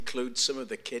include some of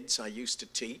the kids I used to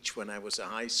teach when I was a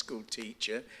high school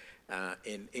teacher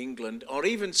in England, or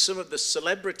even some of the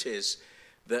celebrities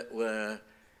that were,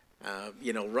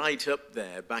 right up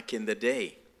there back in the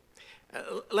day.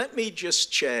 Let me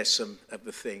just share some of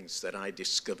the things that I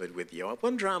discovered with you. I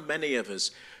wonder how many of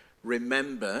us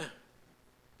remember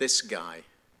this guy,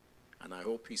 and I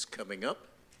hope he's coming up.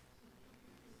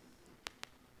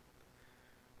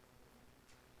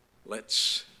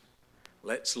 Let's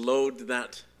load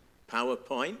that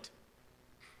PowerPoint.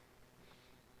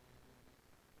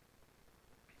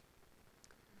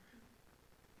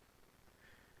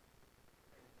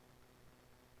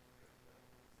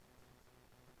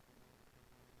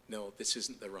 No, this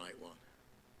isn't the right one.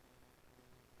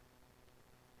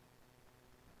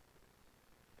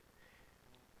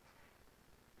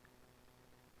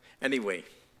 Anyway,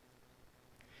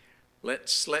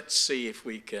 let's see if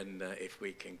we can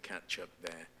catch up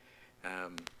there.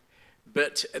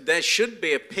 But there should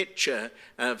be a picture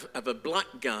of a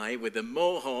black guy with a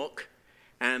mohawk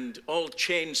and all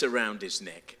chains around his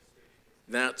neck.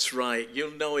 That's right.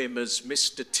 You'll know him as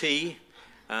Mr. T.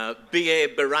 B.A.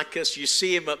 Baracus. You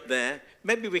see him up there.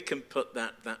 Maybe we can put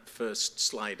that first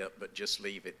slide up, but just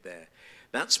leave it there.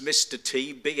 That's Mr.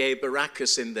 T. B.A.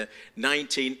 Baracus in the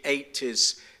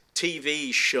 1980s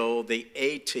TV show, The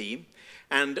A-Team.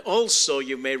 And also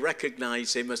you may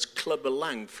recognize him as Clubber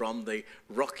Lang from the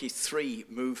Rocky III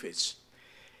movies.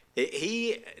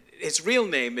 His real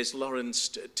name is Lawrence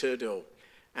Turdo,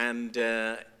 and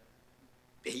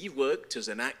he worked as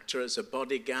an actor, as a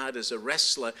bodyguard, as a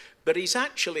wrestler, but he's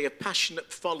actually a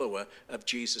passionate follower of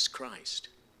Jesus Christ.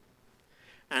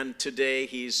 And today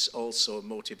he's also a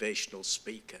motivational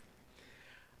speaker.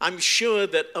 I'm sure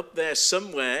that up there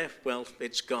somewhere, well,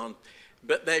 it's gone,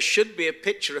 but there should be a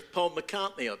picture of Paul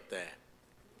McCartney up there.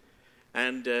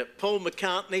 And Paul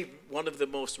McCartney, one of the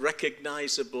most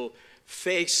recognizable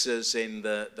faces in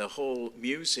the whole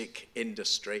music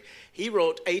industry, he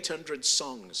wrote 800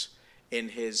 songs in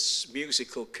his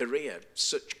musical career,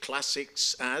 such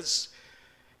classics as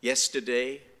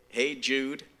Yesterday, Hey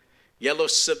Jude, Yellow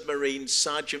Submarine,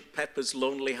 Sgt. Pepper's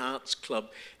Lonely Hearts Club.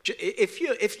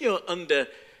 If you're under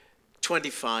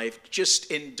 25, just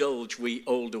indulge we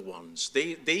older ones.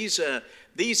 These are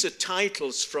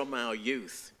titles from our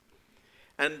youth.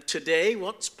 And today,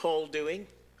 what's Paul doing?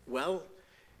 Well,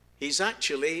 he's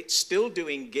actually still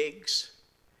doing gigs.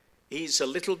 He's a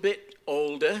little bit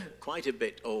older, quite a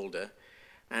bit older,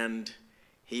 and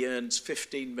he earns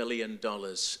 $15 million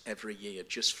every year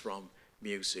just from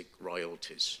music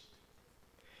royalties.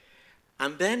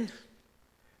 And then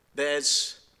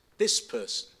there's this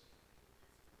person.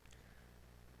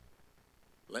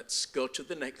 Let's go to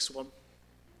the next one.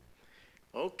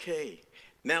 Okay.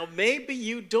 Now, maybe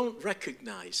you don't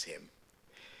recognize him,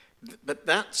 but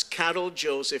that's Carol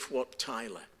Joseph Watt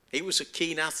Tyler. He was a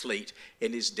keen athlete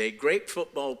in his day, great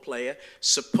football player,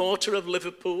 supporter of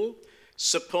Liverpool,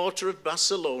 supporter of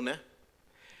Barcelona,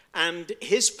 and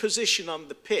his position on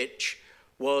the pitch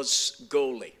was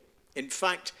goalie. In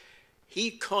fact, he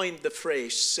coined the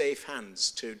phrase safe hands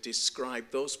to describe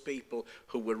those people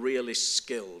who were really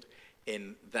skilled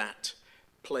in that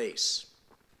place.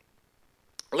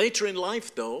 Later in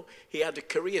life, though, he had a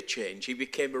career change. He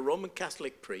became a Roman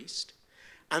Catholic priest,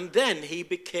 and then he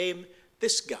became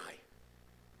this guy,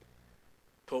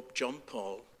 Pope John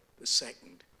Paul II.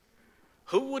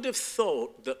 Who would have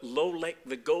thought that Lolek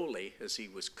the goalie, as he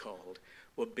was called,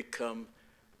 would become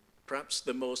perhaps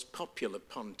the most popular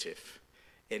pontiff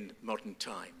in modern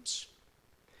times?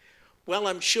 Well,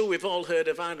 I'm sure we've all heard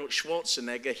of Arnold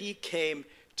Schwarzenegger. He came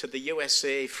to the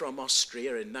USA from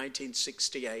Austria in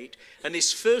 1968, and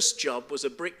his first job was a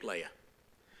bricklayer.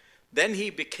 Then he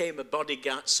became a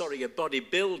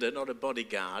bodybuilder, not a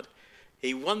bodyguard.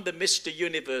 He won the Mr.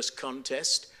 Universe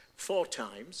contest 4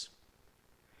 times.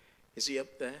 Is he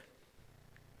up there?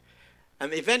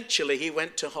 And eventually he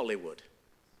went to Hollywood.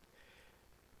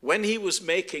 When he was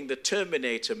making the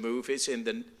Terminator movies in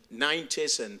the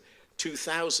 90s and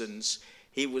 2000s,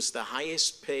 he was the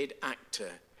highest paid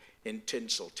actor in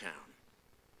Tinseltown.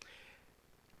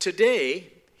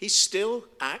 Today, he still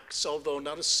acts, although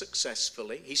not as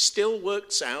successfully. He still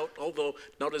works out, although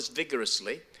not as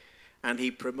vigorously. And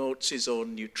he promotes his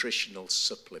own nutritional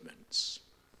supplements.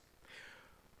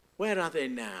 Where are they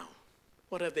now?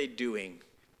 What are they doing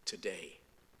today?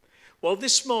 Well,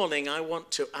 this morning I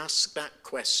want to ask that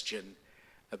question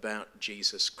about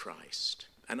Jesus Christ.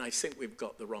 And I think we've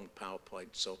got the wrong PowerPoint,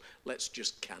 so let's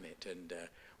just can it and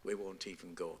we won't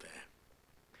even go there.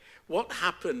 What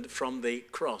happened from the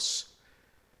cross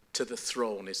to the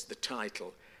throne is the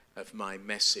title of my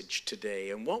message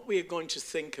today. And what we are going to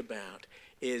think about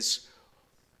is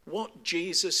what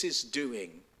Jesus is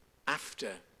doing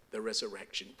after the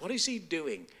resurrection. What is he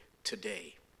doing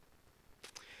today?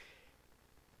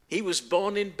 He was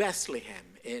born in Bethlehem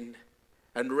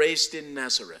and raised in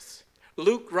Nazareth.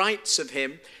 Luke writes of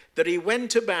him that he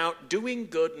went about doing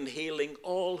good and healing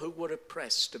all who were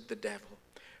oppressed of the devil,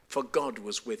 for God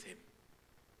was with him.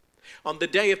 On the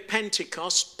day of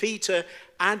Pentecost, Peter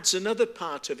adds another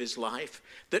part of his life,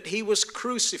 that he was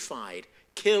crucified,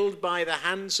 killed by the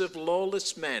hands of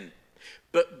lawless men,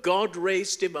 but God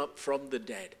raised him up from the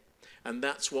dead. And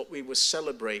that's what we were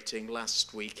celebrating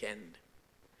last weekend.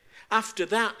 After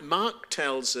that, Mark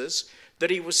tells us that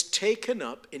he was taken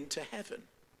up into heaven.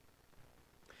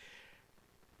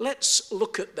 Let's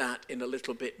look at that in a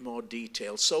little bit more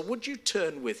detail. So would you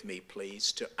turn with me,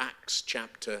 please, to Acts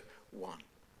chapter 1.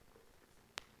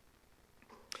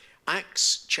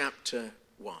 Acts chapter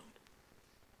 1.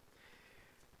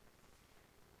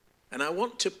 And I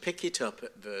want to pick it up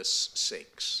at verse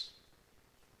 6.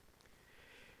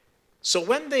 So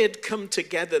when they had come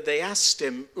together, they asked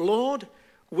him, Lord,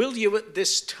 will you at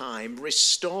this time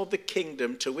restore the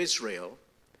kingdom to Israel?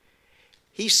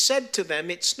 He said to them,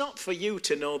 it's not for you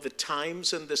to know the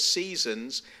times and the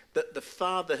seasons that the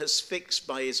Father has fixed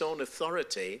by his own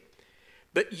authority,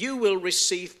 but you will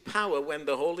receive power when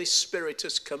the Holy Spirit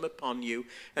has come upon you,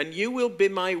 and you will be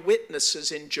my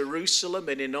witnesses in Jerusalem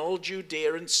and in all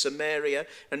Judea and Samaria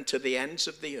and to the ends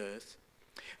of the earth.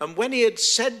 And when he had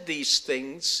said these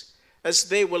things, as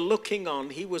they were looking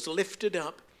on, he was lifted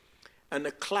up, and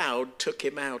a cloud took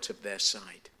him out of their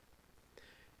sight.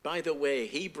 By the way,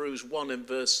 Hebrews 1 and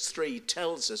verse 3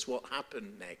 tells us what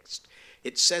happened next.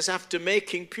 It says, after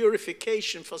making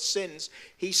purification for sins,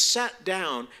 he sat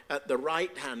down at the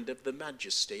right hand of the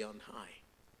Majesty on high.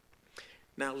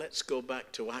 Now let's go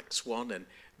back to Acts 1 and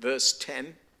verse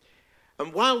 10.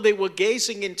 And while they were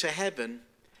gazing into heaven,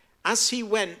 as he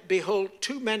went, behold,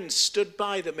 two men stood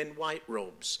by them in white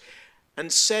robes,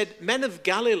 and said, Men of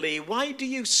Galilee, why do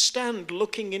you stand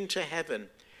looking into heaven?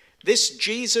 This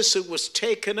Jesus who was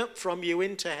taken up from you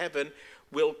into heaven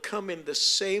will come in the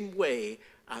same way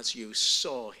as you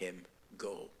saw him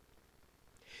go.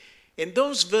 In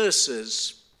those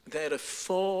verses, there are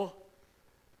 4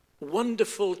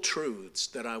 wonderful truths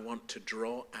that I want to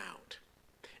draw out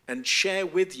and share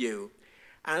with you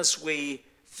as we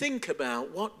think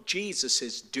about what Jesus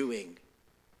is doing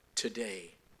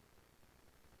today.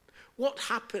 What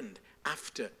happened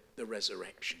after the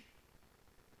resurrection?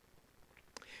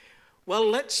 Well,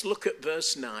 let's look at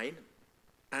verse 9,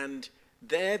 and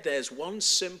there's one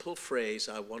simple phrase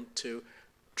I want to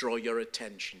draw your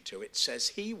attention to. It says,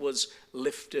 he was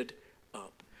lifted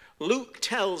up. Luke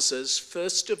tells us,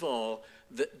 first of all,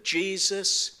 that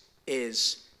Jesus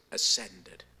is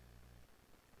ascended.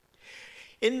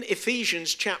 In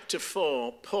Ephesians chapter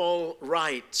 4, Paul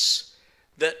writes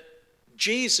that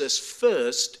Jesus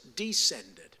first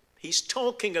descended. He's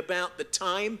talking about the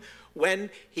time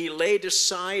when he laid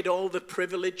aside all the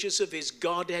privileges of his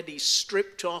Godhead. He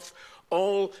stripped off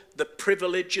all the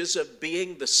privileges of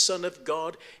being the Son of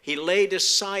God. He laid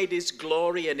aside his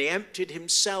glory and he emptied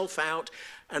himself out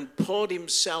and poured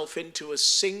himself into a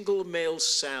single male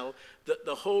cell, that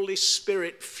the Holy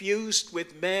Spirit fused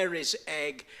with Mary's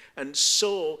egg, and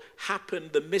so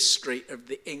happened the mystery of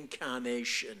the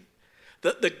incarnation.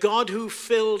 That the God who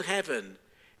filled heaven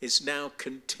is now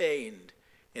contained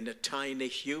in a tiny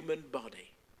human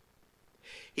body.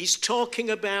 He's talking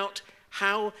about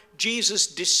how Jesus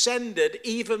descended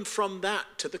even from that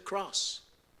to the cross.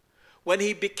 When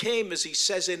he became, as he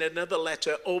says in another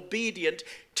letter, obedient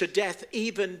to death,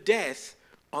 even death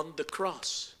on the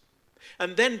cross.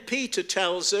 And then Peter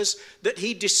tells us that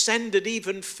he descended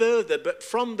even further, but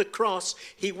from the cross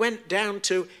he went down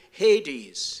to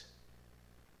Hades.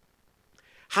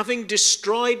 Having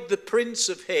destroyed the prince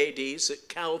of Hades at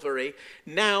Calvary,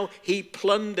 now he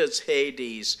plunders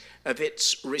Hades of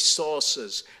its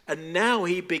resources, and now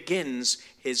he begins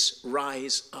his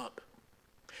rise up.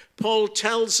 Paul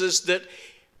tells us that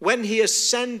when he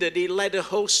ascended, he led a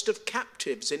host of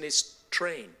captives in his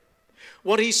train.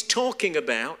 What he's talking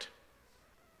about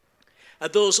are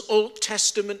those Old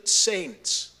Testament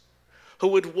saints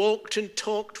who had walked and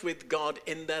talked with God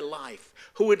in their life,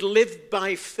 who had lived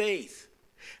by faith.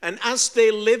 And as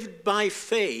they lived by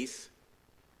faith,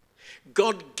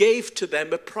 God gave to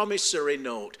them a promissory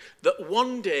note that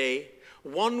one day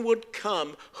one would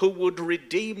come who would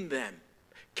redeem them,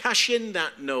 cash in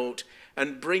that note,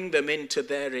 and bring them into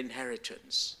their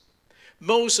inheritance.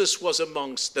 Moses was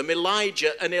amongst them,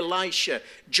 Elijah and Elisha,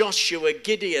 Joshua,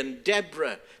 Gideon,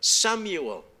 Deborah,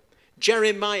 Samuel,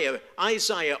 Jeremiah,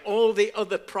 Isaiah, all the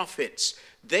other prophets.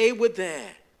 They were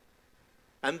there.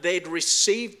 And they'd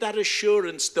received that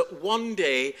assurance that one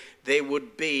day they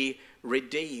would be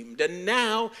redeemed. And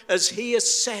now, as he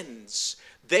ascends,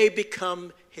 they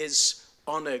become his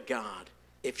honor guard,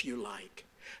 if you like.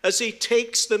 As he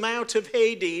takes them out of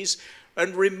Hades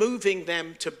and removing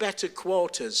them to better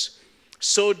quarters.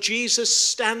 So Jesus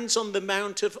stands on the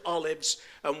Mount of Olives,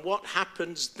 and what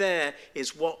happens there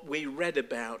is what we read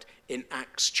about in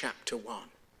Acts chapter 1.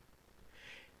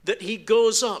 That he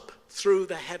goes up through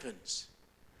the heavens.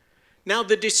 Now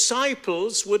the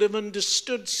disciples would have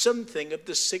understood something of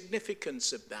the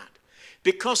significance of that,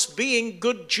 because being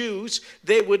good Jews,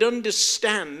 they would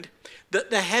understand that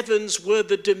the heavens were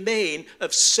the domain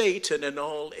of Satan and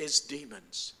all his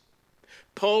demons.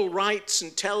 Paul writes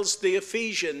and tells the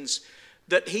Ephesians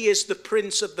that he is the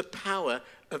prince of the power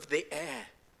of the air.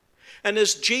 And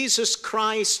as Jesus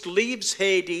Christ leaves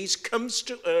Hades, comes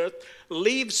to earth,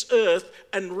 leaves earth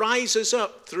and rises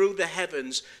up through the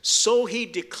heavens, so he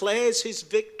declares his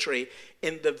victory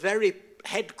in the very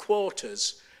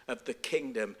headquarters of the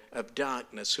kingdom of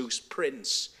darkness, whose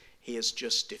prince he has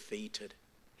just defeated.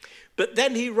 But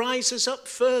then he rises up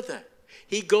further.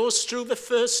 He goes through the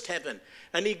first heaven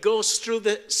and he goes through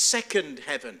the second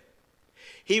heaven.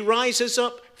 He rises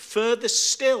up further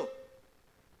still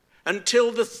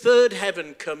until the third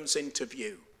heaven comes into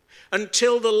view,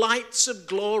 until the lights of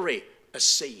glory are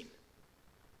seen.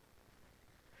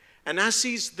 And as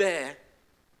he's there,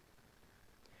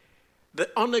 the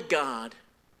honor guard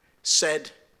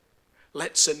said,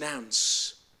 let's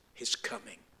announce his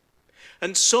coming.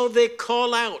 And so they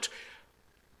call out,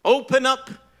 open up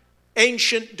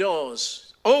ancient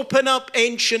doors, open up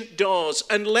ancient doors,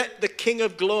 and let the King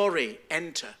of Glory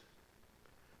enter.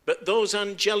 But those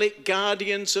angelic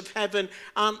guardians of heaven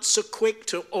aren't so quick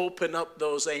to open up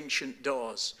those ancient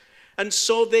doors. And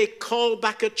so they call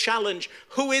back a challenge.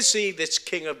 Who is he, this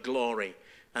King of Glory?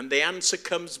 And the answer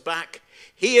comes back,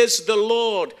 he is the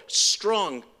Lord,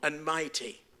 strong and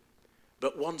mighty.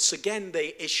 But once again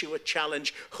they issue a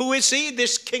challenge. Who is he,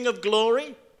 this King of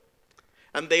Glory?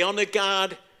 And the honor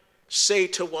guard say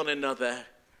to one another,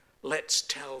 let's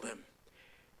tell them.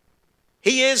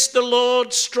 He is the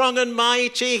Lord, strong and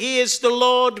mighty. He is the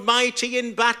Lord, mighty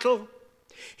in battle.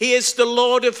 He is the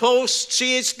Lord of hosts.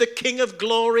 He is the King of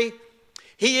Glory.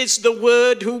 He is the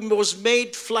Word who was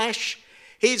made flesh.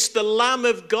 He's the Lamb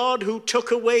of God who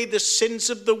took away the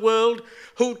sins of the world,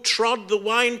 who trod the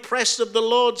winepress of the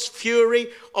Lord's fury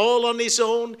all on his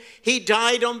own. He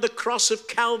died on the cross of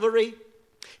Calvary.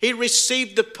 He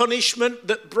received the punishment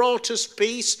that brought us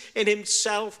peace in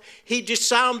himself. He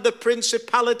disarmed the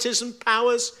principalities and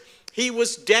powers. He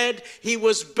was dead. He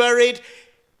was buried.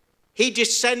 He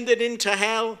descended into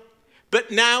hell.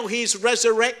 But now he's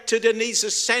resurrected and he's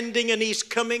ascending and he's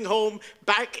coming home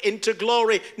back into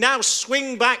glory. Now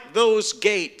swing back those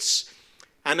gates.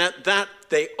 And at that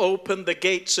they open the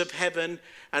gates of heaven,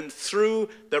 and through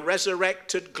the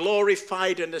resurrected,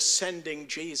 glorified and ascending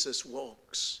Jesus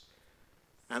walks.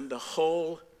 And the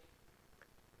whole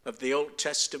of the Old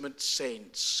Testament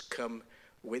saints come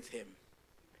with him.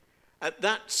 At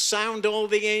that sound, all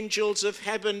the angels of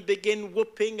heaven begin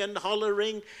whooping and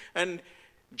hollering and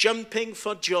jumping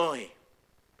for joy,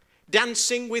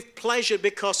 dancing with pleasure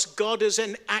because God has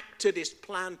enacted his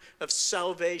plan of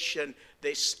salvation.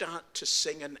 They start to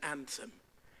sing an anthem.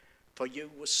 For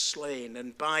you were slain,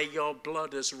 and by your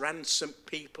blood as ransomed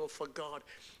people for God,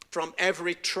 from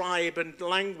every tribe and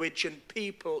language and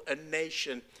people and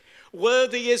nation.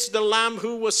 Worthy is the Lamb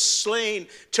who was slain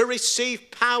to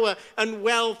receive power and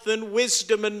wealth and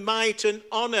wisdom and might and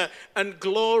honor and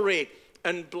glory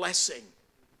and blessing.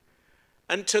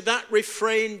 And to that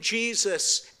refrain,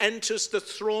 Jesus enters the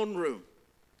throne room.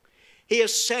 He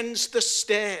ascends the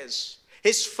stairs.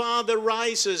 His Father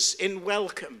rises in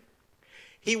welcome.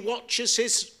 He watches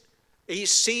he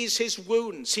sees his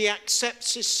wounds. He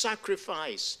accepts his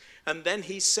sacrifice. And then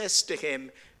he says to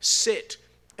him, sit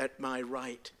at my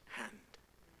right hand.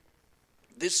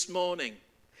 This morning,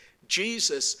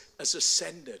 Jesus has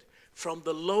ascended from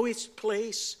the lowest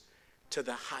place to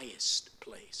the highest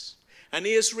place. And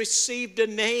he has received a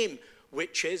name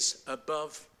which is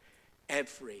above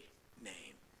every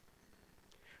name.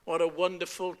 What a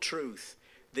wonderful truth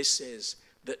this is,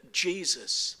 that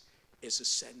Jesus is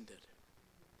ascended.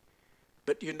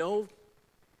 But you know,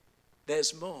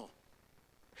 there's more.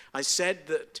 I said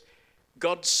that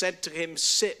God said to him,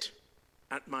 sit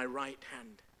at my right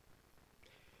hand.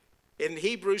 In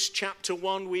Hebrews chapter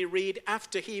 1, we read,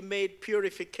 after he made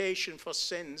purification for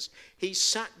sins, he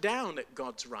sat down at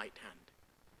God's right hand.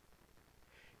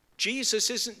 Jesus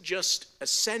isn't just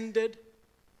ascended,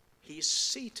 he's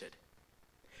seated.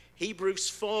 Hebrews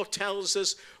 4 tells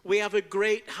us we have a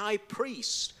great high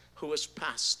priest who has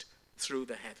passed through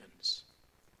the heavens.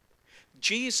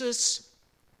 Jesus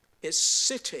is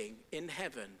sitting in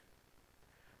heaven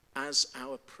as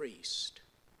our priest.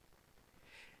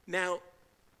 Now,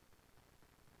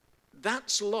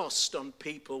 that's lost on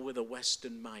people with a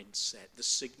Western mindset, the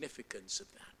significance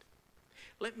of that.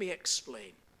 Let me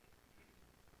explain.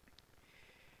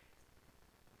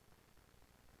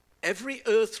 Every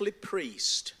earthly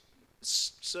priest,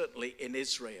 certainly in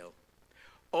Israel,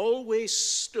 always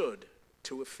stood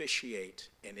to officiate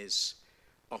in his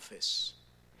office.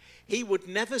 He would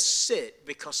never sit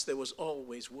because there was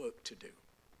always work to do.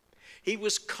 He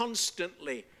was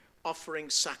constantly offering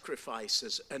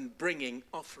sacrifices and bringing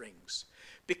offerings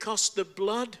because the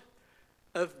blood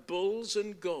of bulls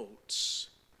and goats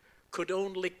could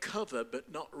only cover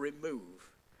but not remove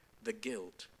the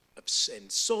guilt of sin.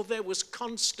 So there was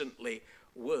constantly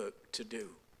work to do.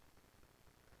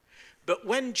 But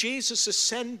when Jesus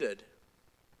ascended,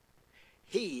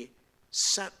 he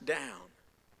sat down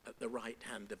at the right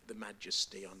hand of the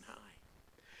Majesty on high.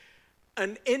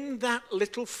 And in that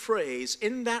little phrase,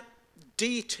 in that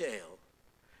detail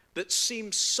that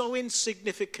seems so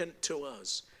insignificant to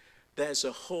us, there's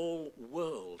a whole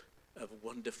world of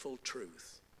wonderful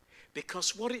truth.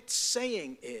 Because what it's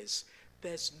saying is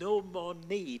there's no more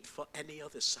need for any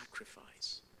other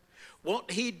sacrifice.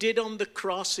 What he did on the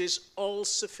cross is all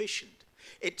sufficient.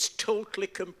 It's totally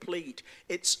complete.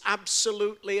 It's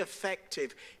absolutely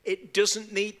effective. It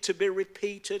doesn't need to be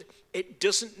repeated. It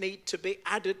doesn't need to be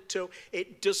added to.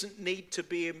 It doesn't need to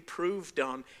be improved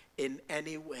on in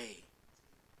any way.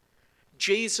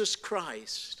 Jesus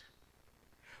Christ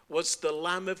was the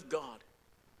Lamb of God,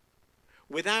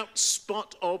 without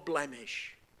spot or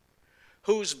blemish,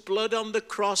 whose blood on the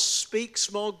cross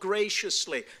speaks more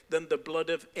graciously than the blood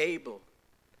of Abel,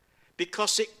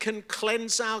 because it can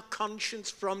cleanse our conscience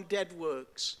from dead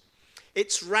works.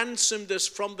 It's ransomed us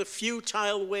from the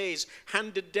futile ways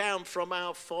handed down from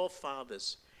our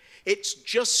forefathers. It's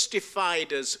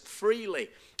justified us freely,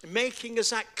 making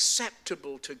us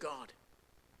acceptable to God,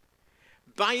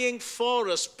 buying for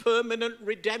us permanent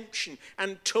redemption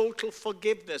and total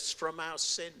forgiveness from our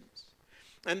sins.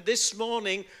 And this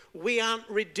morning, we aren't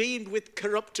redeemed with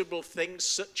corruptible things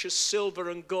such as silver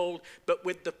and gold, but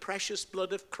with the precious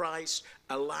blood of Christ,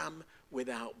 a lamb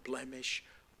without blemish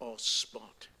or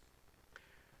spot.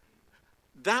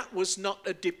 That was not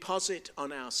a deposit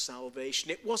on our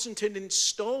salvation. It wasn't an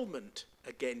installment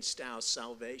against our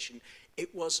salvation.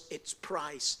 It was its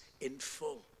price in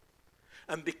full.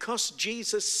 And because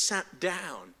Jesus sat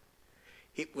down,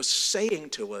 it was saying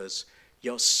to us,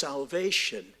 your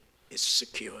salvation is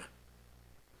secure.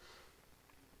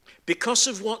 Because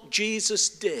of what Jesus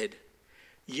did,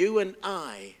 you and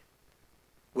I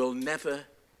will never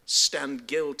stand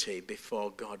guilty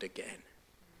before God again.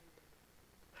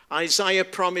 Isaiah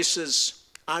promises,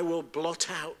 I will blot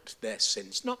out their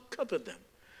sins, not cover them,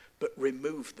 but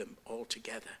remove them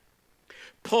altogether.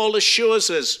 Paul assures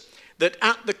us that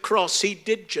at the cross he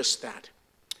did just that,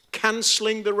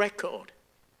 cancelling the record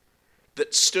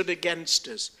that stood against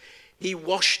us. He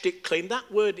washed it clean.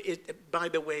 That word, by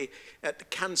the way,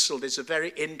 cancelled is a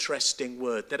very interesting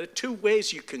word. There are two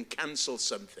ways you can cancel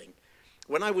something.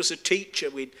 When I was a teacher,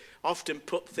 we'd often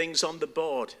put things on the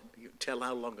board. You can tell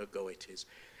how long ago it is.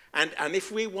 And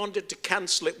if we wanted to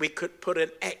cancel it, we could put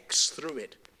an X through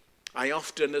it. I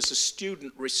often, as a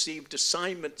student, received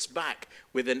assignments back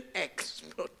with an X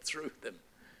put through them.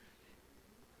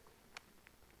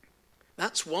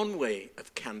 That's one way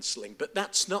of cancelling, but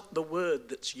that's not the word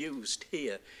that's used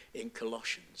here in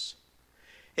Colossians.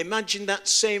 Imagine that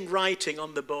same writing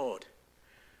on the board,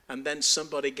 and then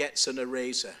somebody gets an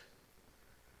eraser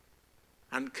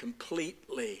and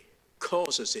completely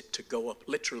causes it to go up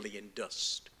literally in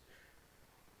dust,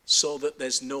 so that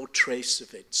there's no trace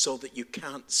of it, so that you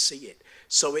can't see it,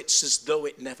 so it's as though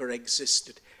it never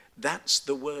existed. That's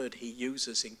the word he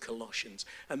uses in Colossians,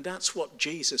 and that's what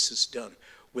Jesus has done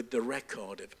with the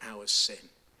record of our sin.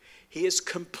 He has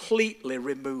completely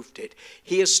removed it.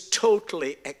 He has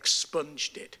totally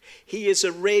expunged it. He has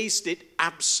erased it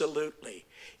absolutely.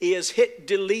 He has hit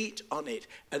delete on it,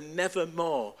 and never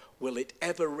more will it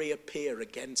ever reappear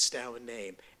against our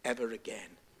name ever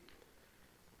again.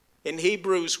 In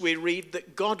Hebrews, we read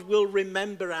that God will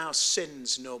remember our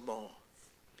sins no more.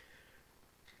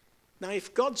 Now,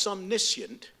 if God's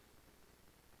omniscient,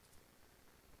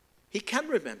 he can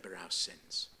remember our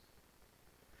sins.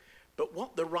 But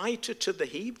what the writer to the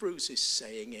Hebrews is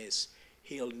saying is,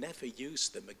 he'll never use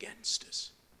them against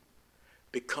us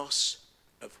because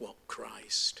of what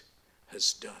Christ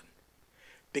has done.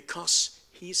 Because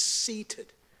he's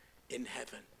seated in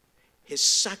heaven. His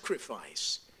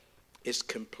sacrifice is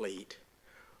complete.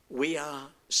 We are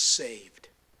saved.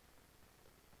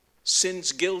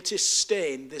 Sin's guilty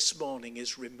stain this morning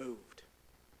is removed.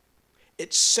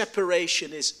 Its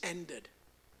separation is ended.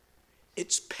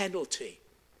 Its penalty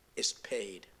is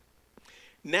paid.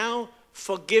 Now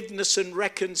forgiveness and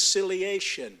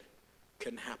reconciliation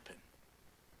can happen.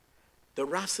 The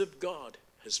wrath of God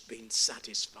has been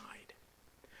satisfied.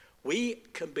 We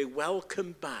can be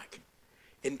welcomed back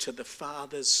into the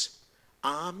Father's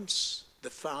arms,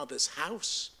 the Father's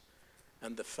house,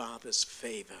 and the Father's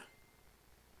favor.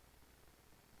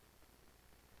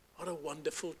 What a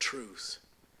wonderful truth.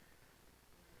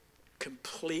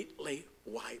 Completely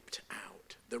wiped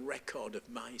out the record of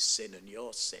my sin and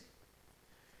your sin.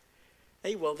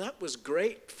 Hey, well, that was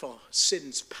great for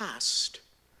sins past.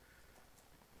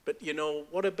 But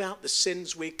what about the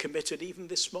sins we committed even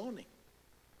this morning?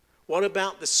 What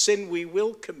about the sin we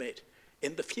will commit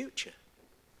in the future?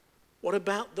 What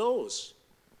about those?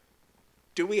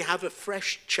 Do we have a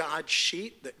fresh charge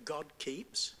sheet that God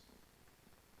keeps?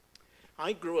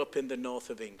 I grew up in the north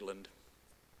of England.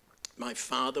 My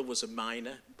father was a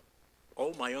miner.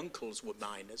 All my uncles were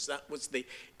miners. That was the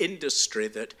industry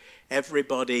that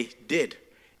everybody did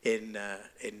in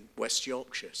West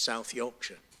Yorkshire, South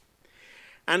Yorkshire.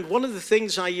 And one of the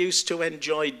things I used to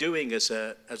enjoy doing as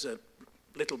a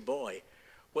little boy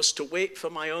was to wait for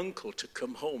my uncle to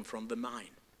come home from the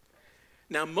mine.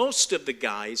 Now, most of the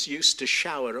guys used to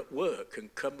shower at work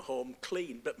and come home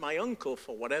clean, but my uncle,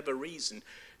 for whatever reason,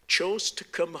 chose to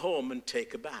come home and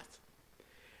take a bath.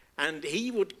 And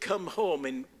he would come home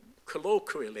in,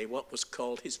 colloquially, what was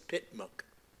called his pit muck.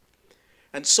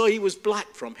 And so he was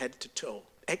black from head to toe,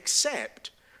 except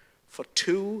for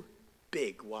two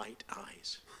big white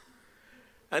eyes.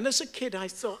 And as a kid, I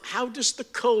thought, how does the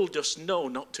coal dust know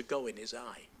not to go in his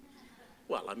eye?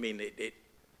 Well, I mean,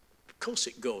 of course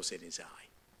it goes in his eye.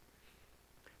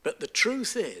 But the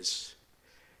truth is,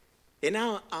 in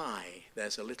our eye,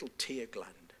 there's a little tear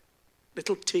gland,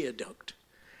 little tear duct.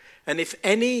 And if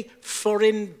any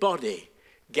foreign body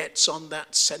gets on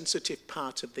that sensitive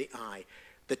part of the eye,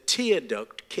 the tear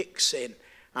duct kicks in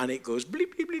and it goes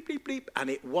bleep, bleep, bleep, bleep, bleep, and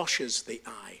it washes the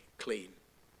eye clean.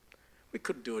 We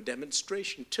could do a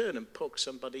demonstration, turn and poke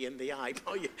somebody in the eye.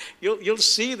 Oh, you'll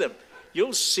see them.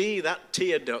 You'll see that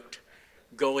tear duct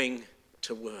going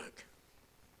to work.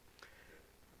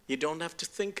 You don't have to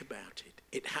think about it.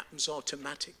 It happens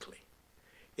automatically.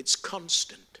 It's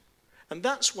constant. And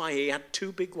that's why he had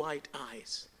two big white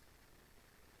eyes.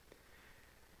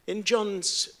 In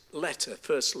John's letter,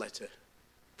 first letter,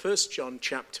 1 John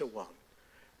chapter 1,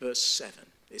 verse 7,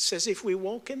 it says, if we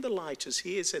walk in the light as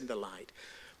he is in the light,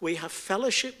 we have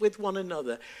fellowship with one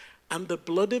another, and the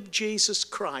blood of Jesus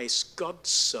Christ, God's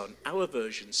Son, our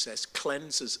version says,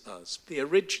 cleanses us. The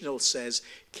original says,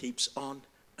 keeps on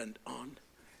and on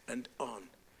and on,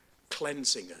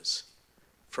 cleansing us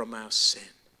from our sin.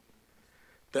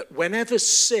 That whenever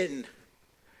sin's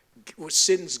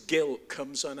guilt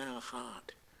comes on our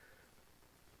heart,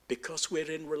 because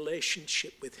we're in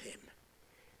relationship with him,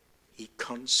 he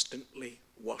constantly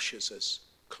washes us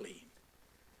clean.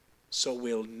 So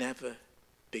we'll never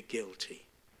be guilty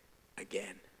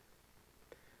again.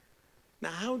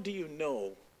 Now, how do you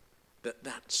know that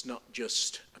that's not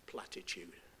just a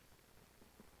platitude?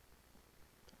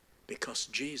 Because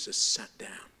Jesus sat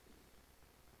down.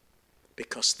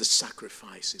 Because the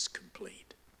sacrifice is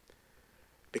complete.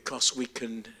 Because we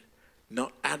can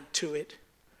not add to it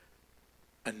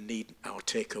and need or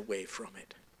take away from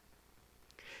it.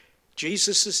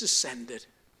 Jesus has ascended.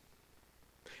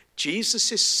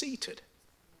 Jesus is seated.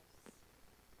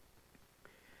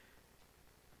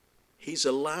 He's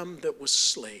a lamb that was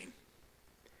slain.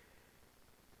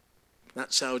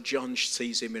 That's how John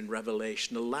sees him in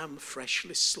Revelation, a lamb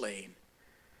freshly slain,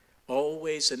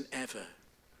 always and ever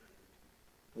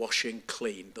washing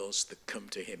clean those that come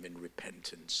to him in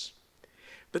repentance.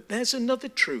 But there's another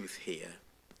truth here.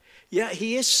 Yeah,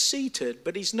 he is seated,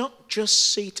 but he's not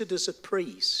just seated as a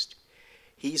priest.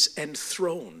 He's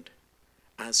enthroned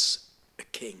as a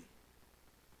king.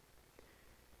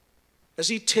 As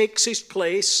he takes his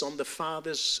place on the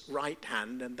Father's right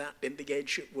hand, and that in the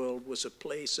ancient world was a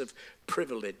place of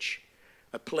privilege,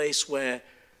 a place where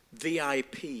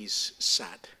VIPs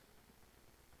sat.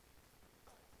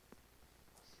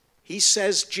 He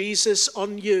says, Jesus,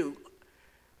 on you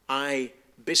I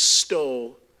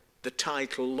bestow the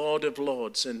title Lord of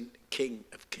Lords and King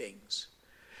of Kings.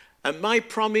 And my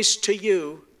promise to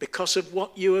you, because of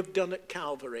what you have done at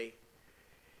Calvary,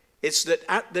 is that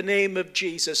at the name of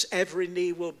Jesus, every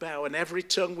knee will bow and every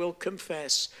tongue will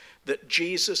confess that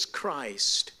Jesus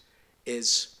Christ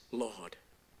is Lord.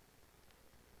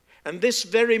 And this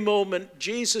very moment,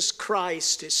 Jesus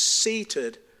Christ is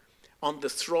seated on the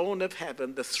throne of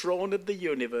heaven, the throne of the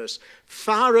universe,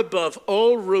 far above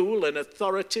all rule and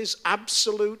authorities.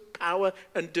 Absolute power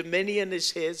and dominion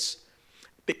is his,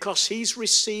 because he's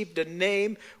received a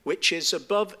name which is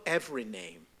above every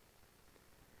name,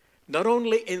 not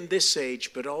only in this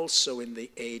age, but also in the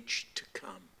age to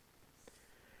come.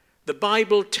 The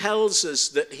Bible tells us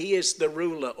that he is the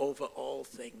ruler over all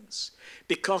things,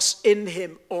 because in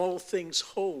him all things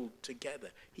hold together.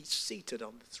 He's seated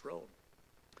on the throne.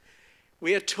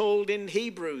 We are told in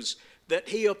Hebrews that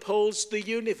he upholds the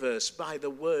universe by the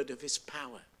word of his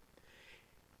power,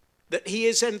 that he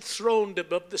is enthroned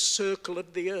above the circle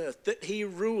of the earth, that he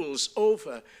rules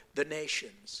over the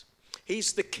nations.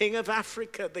 He's the king of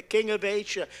Africa, the king of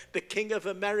Asia, the king of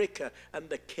America, and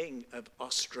the king of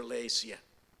Australasia.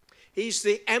 He's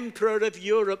the emperor of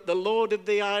Europe, the lord of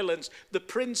the islands, the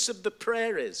prince of the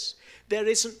prairies. There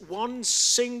isn't one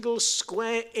single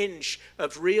square inch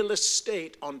of real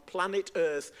estate on planet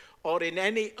Earth or in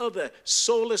any other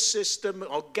solar system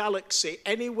or galaxy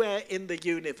anywhere in the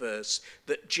universe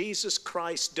that Jesus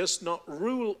Christ does not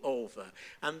rule over,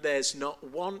 and there's not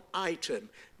one item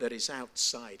that is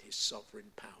outside his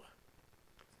sovereign power.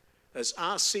 As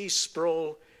R.C.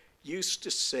 Sproul used to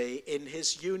say, in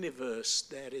his universe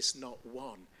there is not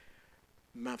one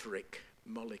maverick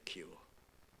molecule.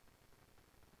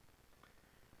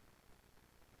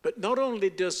 But not only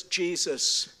does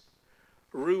Jesus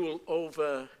rule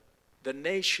over the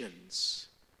nations,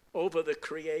 over the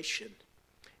creation,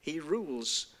 he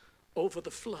rules over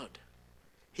the flood.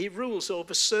 He rules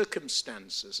over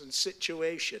circumstances and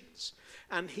situations,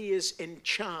 and he is in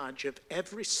charge of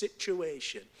every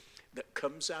situation that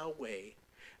comes our way.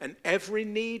 And every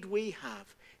need we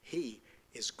have, he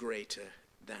is greater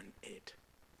than it.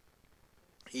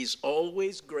 He's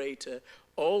always greater,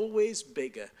 always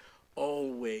bigger,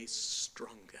 always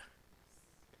stronger,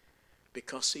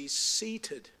 because he's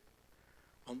seated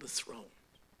on the throne.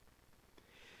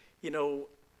 You know,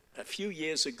 a few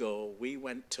years ago, we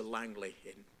went to Langley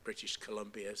in British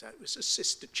Columbia. It was a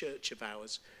sister church of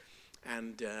ours,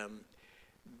 and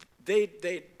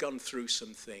they'd gone through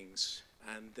some things,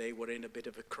 and they were in a bit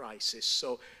of a crisis.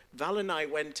 So Val and I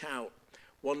went out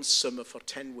one summer for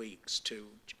 10 weeks to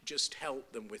just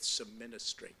help them with some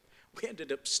ministry. We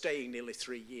ended up staying nearly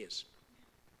 3 years.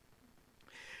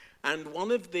 And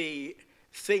one of the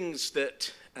things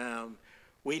that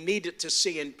we needed to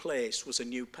see in place was a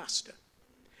new pastor.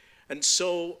 And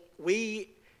so we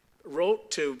wrote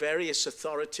to various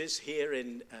authorities here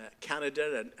in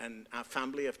Canada and our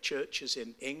family of churches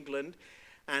in England,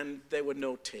 and there were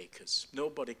no takers.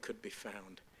 Nobody could be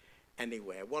found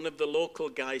anywhere. One of the local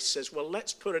guys says, well,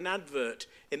 let's put an advert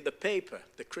in the paper,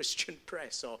 the Christian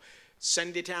Press, or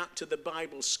send it out to the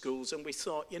Bible schools. And we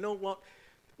thought, you know what?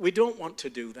 We don't want to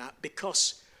do that,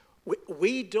 because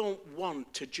we don't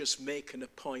want to just make an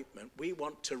appointment. We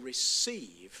want to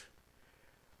receive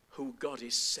who God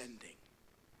is sending.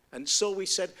 And so we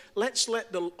said, let's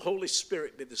let the Holy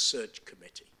Spirit be the search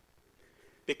committee.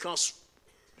 Because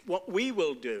what we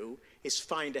will do is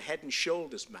find a head and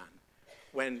shoulders man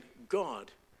when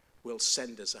God will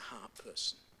send us a heart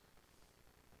person.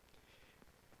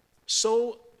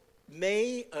 So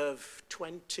May of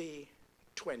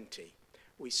 2020,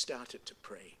 we started to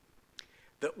pray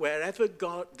that wherever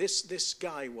God, this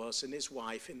guy was and his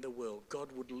wife in the world,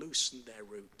 God would loosen their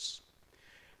roots.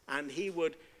 And he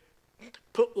would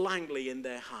put Langley in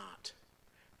their heart,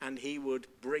 and he would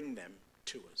bring them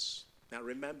to us. Now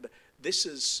remember, this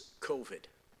is COVID,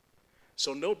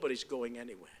 so nobody's going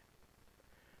anywhere.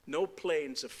 No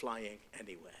planes are flying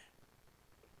anywhere.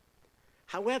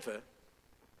 However,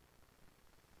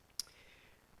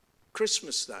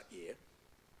 Christmas that year,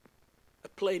 a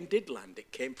plane did land.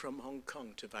 It came from Hong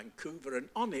Kong to Vancouver, and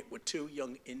on it were 2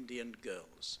 young Indian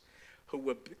girls who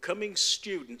were becoming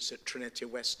students at Trinity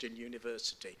Western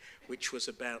University, which was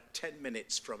about 10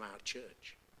 minutes from our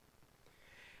church.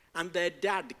 And their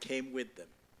dad came with them,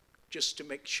 just to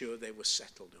make sure they were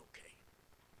settled okay.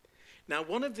 Now,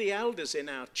 one of the elders in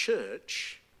our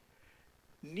church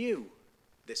knew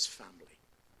this family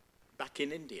back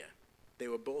in India. They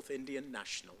were both Indian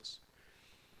nationals.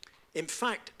 In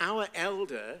fact, our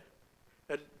elder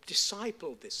had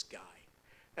discipled this guy.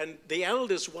 And the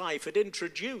elder's wife had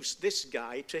introduced this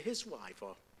guy to his wife,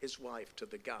 or his wife to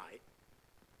the guy.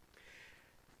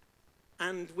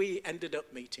 And we ended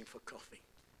up meeting for coffee.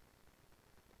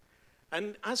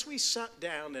 And as we sat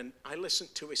down and I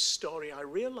listened to his story, I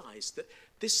realized that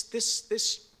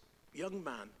this young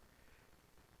man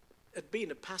had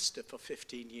been a pastor for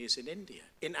 15 years in India.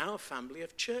 In our family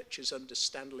of churches under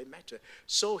Stanley Mehta.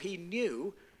 So he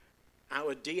knew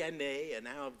our DNA and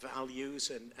our values,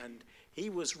 and he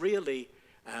was really,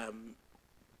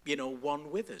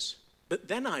 one with us. But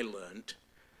then I learned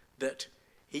that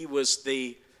he was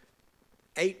the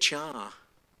HR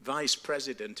vice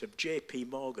president of JP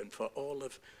Morgan for all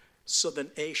of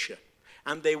Southern Asia.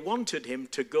 And they wanted him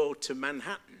to go to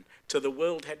Manhattan, to the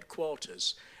world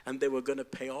headquarters, and they were going to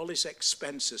pay all his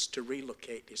expenses to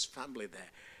relocate his family there.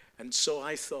 And so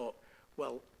I thought,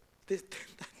 well,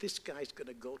 this guy's going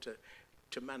to go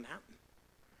to Manhattan.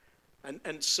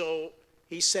 And so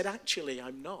he said, actually,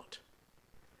 I'm not.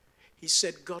 He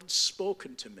said, God's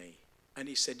spoken to me. And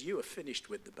he said, you are finished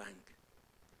with the bank.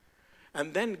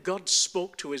 And then God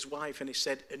spoke to his wife and he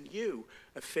said, and you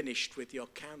are finished with your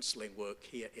counseling work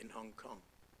here in Hong Kong.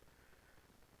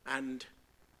 And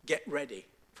get ready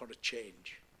for a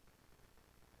change.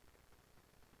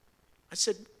 I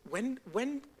said, when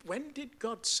did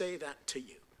God say that to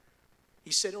you?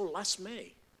 He said, oh, last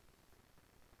May.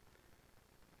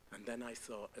 And then I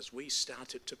thought, as we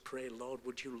started to pray, Lord,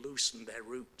 would you loosen their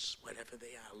roots, wherever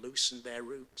they are, loosen their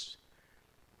roots.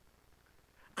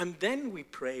 And then we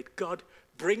prayed, God,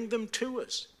 bring them to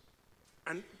us.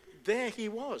 And there he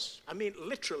was. I mean,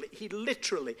 he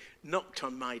literally knocked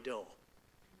on my door.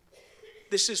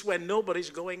 This is when nobody's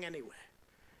going anywhere.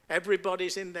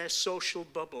 Everybody's in their social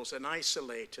bubbles and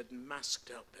isolated and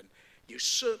masked up. And you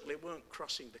certainly weren't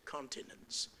crossing the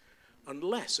continents.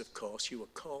 Unless, of course, you were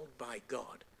called by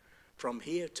God from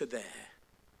here to there.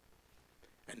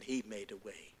 And he made a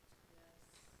way.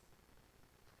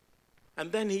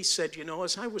 And then he said,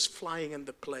 as I was flying in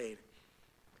the plane,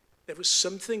 there was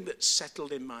something that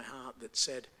settled in my heart that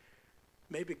said,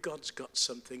 maybe God's got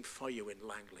something for you in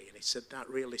Langley. And he said, that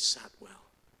really sat well.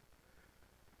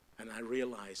 And I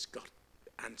realized God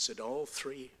answered all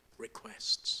three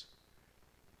requests.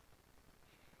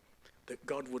 That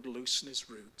God would loosen his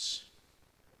roots.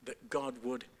 That God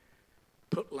would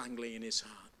put Langley in his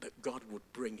heart. That God would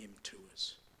bring him to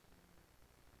us.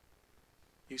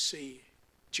 You see,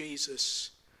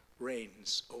 Jesus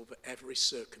reigns over every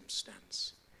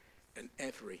circumstance and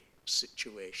every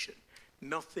situation.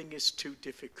 Nothing is too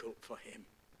difficult for him.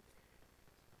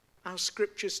 Our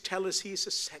scriptures tell us he's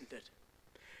ascended.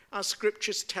 Our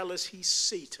scriptures tell us he's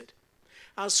seated.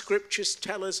 Our scriptures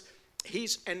tell us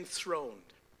he's enthroned.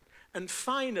 And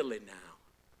finally now,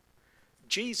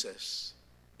 Jesus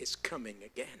is coming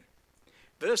again.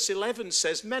 Verse 11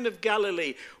 says, men of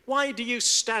Galilee, why do you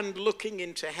stand looking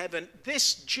into heaven?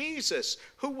 This Jesus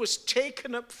who was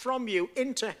taken up from you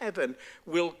into heaven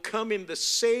will come in the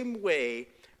same way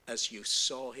as you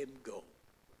saw him go.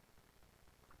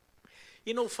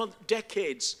 For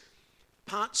decades,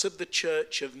 parts of the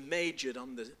church have majored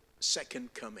on the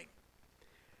second coming.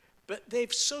 But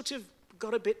they've sort of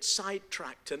got a bit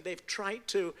sidetracked and they've tried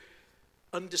to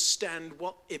understand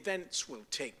what events will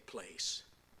take place.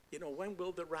 When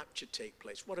will the rapture take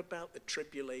place? What about the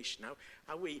tribulation?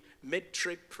 Are we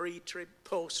mid-trib, pre-trib,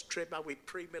 post-trib? Are we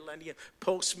pre-millennial,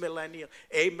 post-millennial,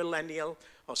 amillennial?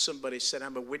 Or somebody said,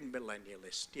 I'm a wind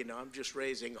millennialist. I'm just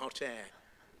raising hot air.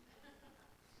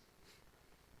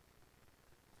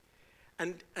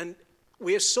 And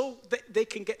we are they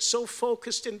can get so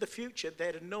focused in the future,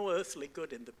 they're no earthly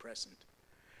good in the present.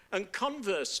 And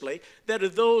conversely, there are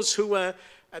those who are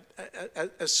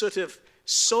sort of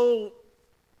so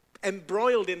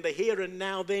embroiled in the here and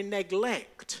now, they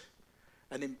neglect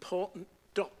an important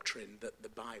doctrine that the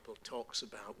Bible talks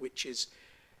about, which is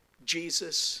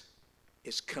Jesus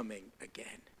is coming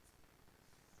again.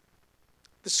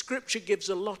 The scripture gives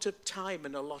a lot of time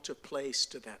and a lot of place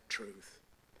to that truth.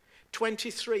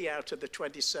 23 out of the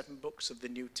 27 books of the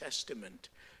New Testament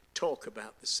talk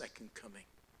about the second coming.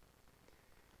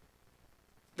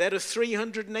 There are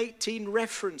 318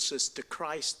 references to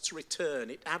Christ's return.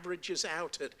 It averages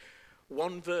out at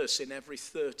one verse in every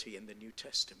 30 in the New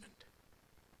Testament.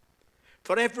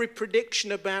 For every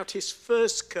prediction about his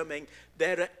first coming,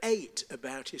 there are 8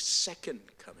 about his second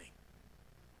coming.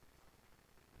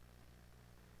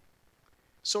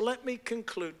 So let me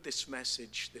conclude this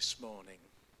message this morning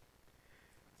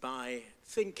by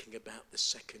thinking about the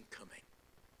second coming.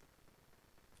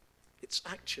 It's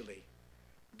actually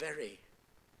very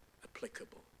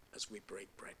applicable as we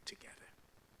break bread together.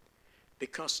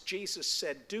 Because Jesus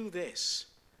said, do this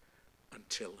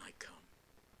until I come.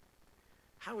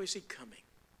 How is he coming?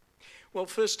 Well,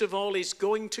 first of all, he's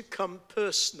going to come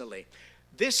personally.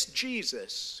 This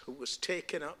Jesus who was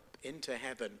taken up into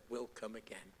heaven will come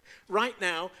again. Right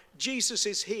now, Jesus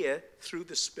is here through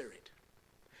the Spirit.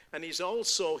 And he's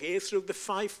also here through the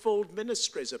fivefold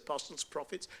ministries, apostles,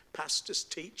 prophets, pastors,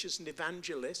 teachers, and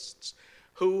evangelists,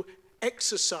 who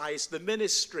exercise the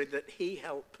ministry that he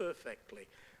held perfectly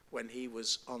when he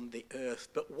was on the earth.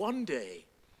 But one day,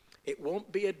 it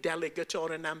won't be a delegate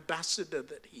or an ambassador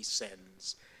that he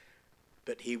sends,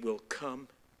 but he will come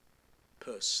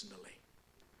personally.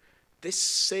 This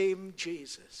same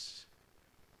Jesus,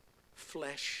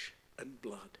 flesh and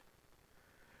blood,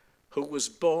 who was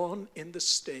born in the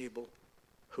stable,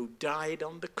 who died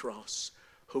on the cross,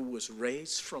 who was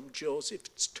raised from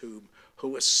Joseph's tomb,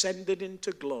 who ascended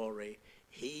into glory,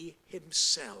 he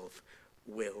himself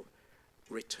will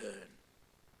return.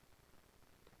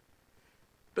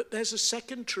 But there's a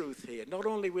second truth here. Not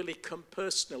only will he come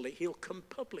personally, he'll come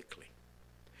publicly.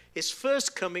 His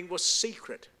first coming was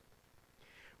secret,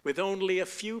 with only a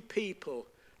few people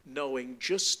knowing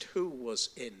just who was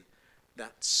in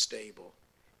that stable,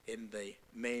 in the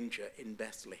manger in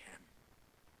Bethlehem.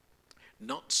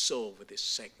 Not so with his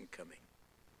second coming.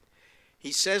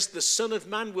 He says the Son of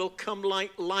Man will come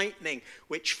like lightning,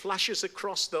 which flashes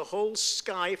across the whole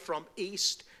sky from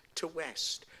east to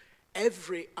west.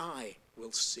 Every eye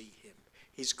will see him.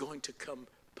 He's going to come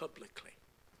publicly.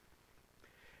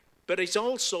 But he's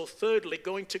also, thirdly,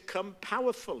 going to come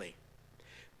powerfully.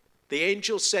 The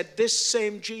angel said, this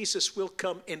same Jesus will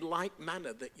come in like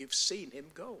manner that you've seen him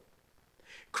go.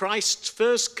 Christ's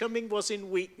first coming was in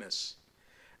weakness,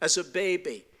 as a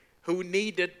baby who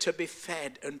needed to be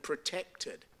fed and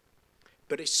protected.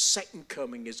 But his second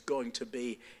coming is going to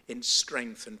be in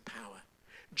strength and power.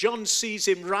 John sees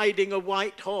him riding a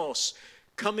white horse,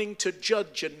 coming to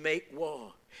judge and make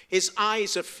war. His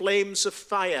eyes are flames of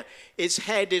fire. His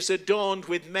head is adorned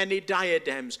with many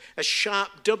diadems. A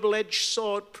sharp double-edged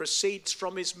sword proceeds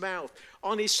from his mouth.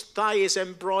 On his thigh is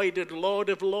embroidered Lord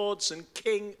of Lords and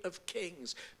King of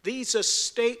Kings. These are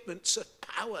statements of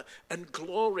power and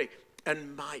glory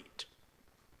and might.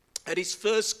 At his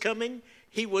first coming,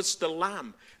 he was the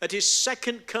lamb. At his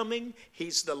second coming,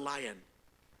 he's the lion.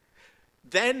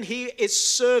 Then he is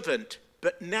servant,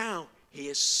 but now he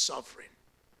is sovereign.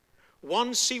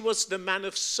 Once he was the man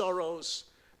of sorrows,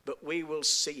 but we will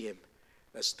see him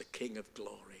as the King of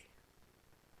glory.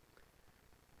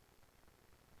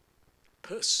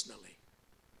 Personally,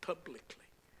 publicly,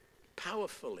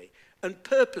 powerfully, and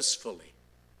purposefully,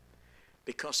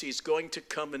 because he's going to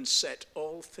come and set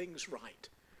all things right,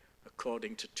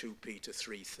 according to 2 Peter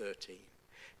 3:13,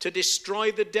 to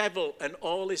destroy the devil and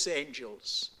all his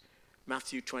angels,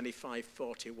 Matthew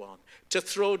 25:41, to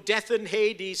throw death and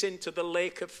Hades into the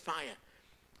lake of fire,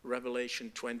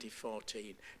 Revelation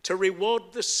 20:14, to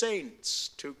reward the saints,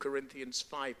 2 Corinthians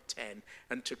 5:10,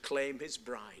 and to claim his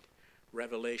bride,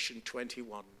 Revelation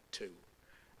 21:2.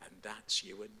 And that's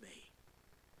you and me.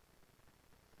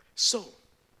 So,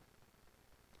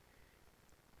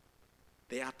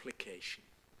 the application.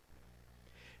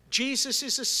 Jesus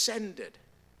is ascended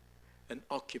and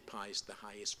occupies the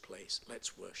highest place.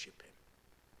 Let's worship him.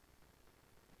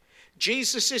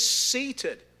 Jesus is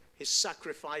seated. His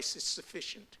sacrifice is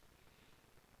sufficient.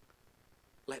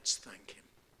 Let's thank him.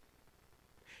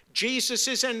 Jesus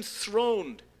is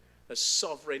enthroned as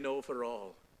sovereign over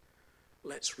all.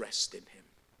 Let's rest in him.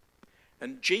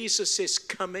 And Jesus is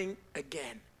coming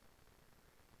again.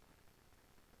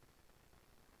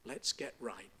 Let's get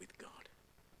right with God.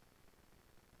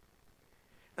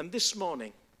 And this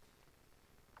morning,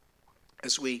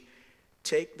 as we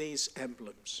take these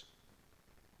emblems,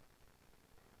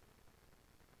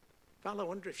 Val, I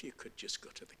wonder if you could just go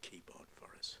to the keyboard for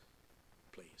us,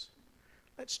 please.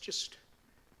 Let's just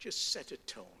set a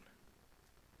tone.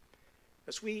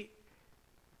 As we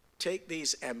take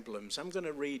these emblems, I'm going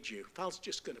to read you. Val's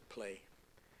just going to play.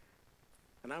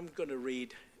 And I'm going to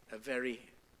read a very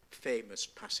famous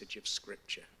passage of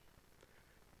Scripture.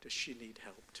 Does she need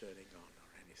help turning on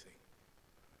or anything?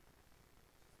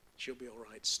 She'll be all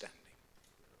right standing.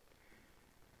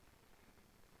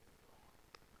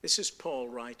 This is Paul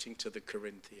writing to the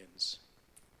Corinthians.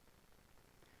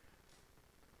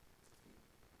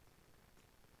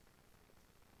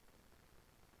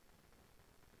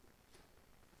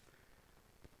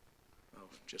 Oh,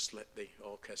 just let the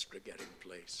orchestra get in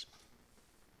place.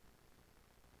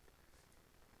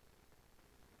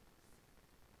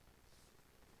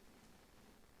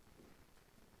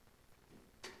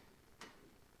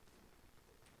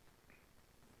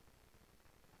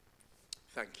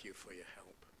 Thank you for your help.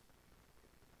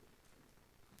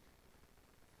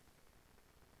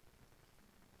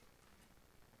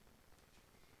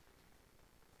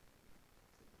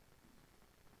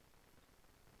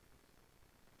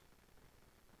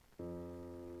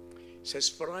 It says,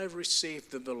 for I have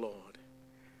received of the Lord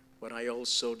what I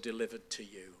also delivered to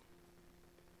you.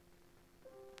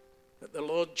 That the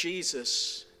Lord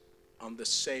Jesus, on the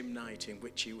same night in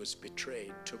which he was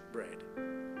betrayed, took bread.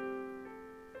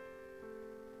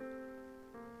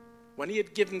 When he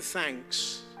had given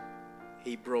thanks,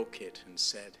 he broke it and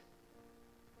said,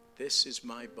 "This is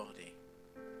my body,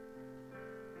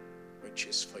 which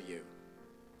is for you.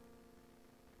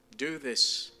 Do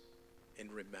this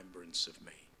in remembrance of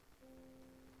me."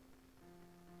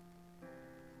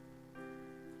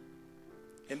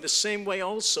 In the same way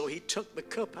also, he took the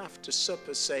cup after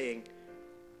supper, saying,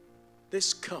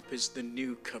 "This cup is the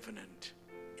new covenant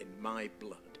in my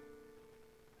blood.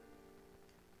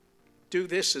 Do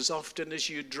this as often as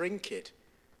you drink it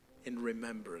in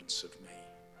remembrance of me.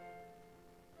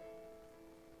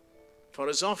 For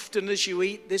as often as you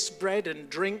eat this bread and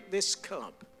drink this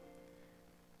cup,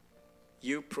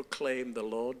 you proclaim the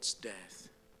Lord's death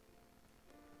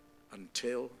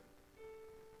until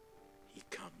he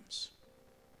comes."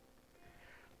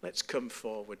 Let's come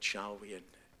forward, shall we, and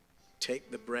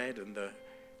take the bread and the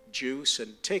juice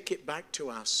and take it back to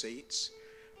our seats,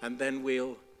 and then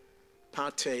we'll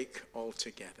partake all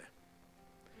together.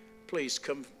 Please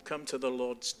come to the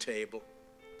Lord's table.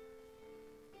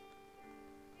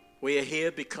 We are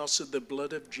here because of the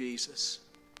blood of Jesus,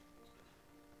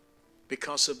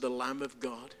 because of the Lamb of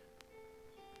God,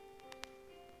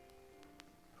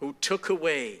 who took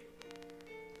away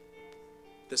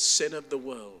the sin of the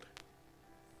world.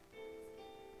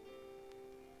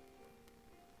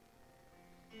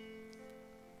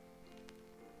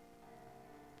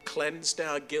 Cleansed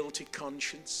our guilty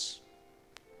conscience,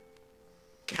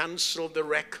 cancelled the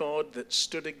record that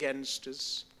stood against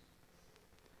us,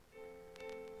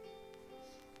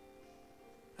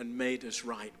 and made us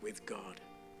right with God,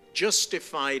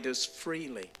 justified us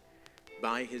freely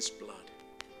by his blood.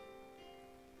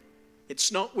 It's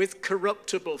not with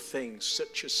corruptible things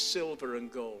such as silver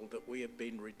and gold that we have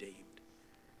been redeemed,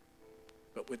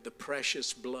 but with the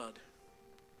precious blood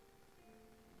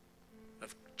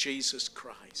of Jesus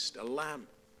Christ, a lamb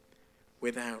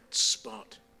without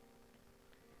spot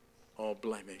or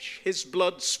blemish. His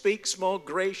blood speaks more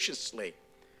graciously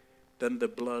than the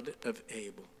blood of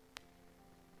Abel.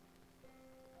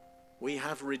 We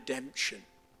have redemption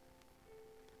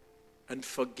and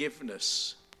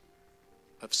forgiveness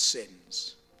of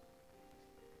sins,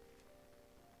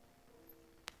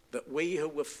 that we who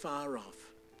were far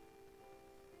off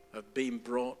have been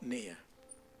brought near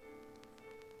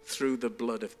through the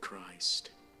blood of Christ.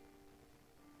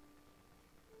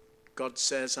 God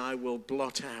says, "I will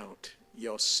blot out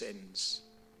your sins.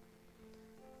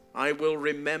 I will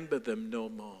remember them no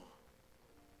more."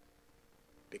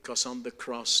 Because on the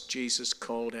cross, Jesus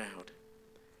called out,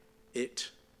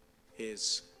 "It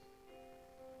is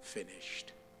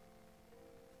finished."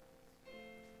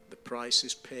 The price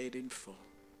is paid in full.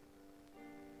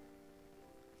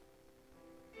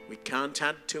 We can't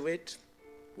add to it.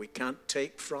 We can't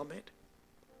take from it.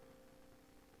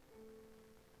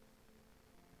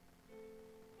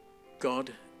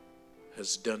 God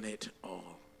has done it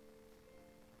all.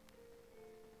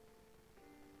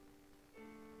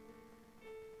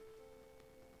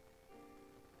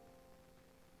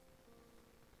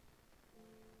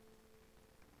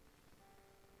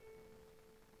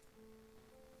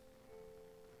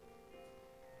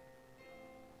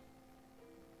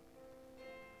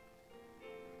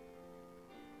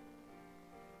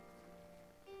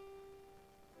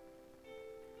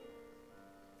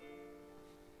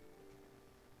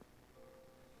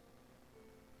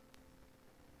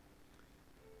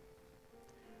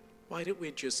 Why don't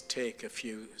we just take a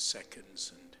few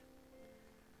seconds and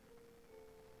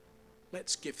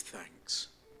let's give thanks.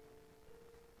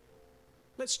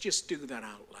 Let's just do that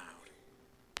out loud.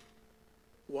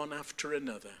 One after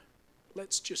another.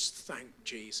 Let's just thank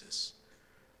Jesus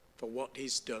for what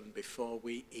he's done before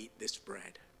we eat this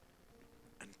bread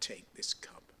and take this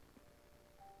cup.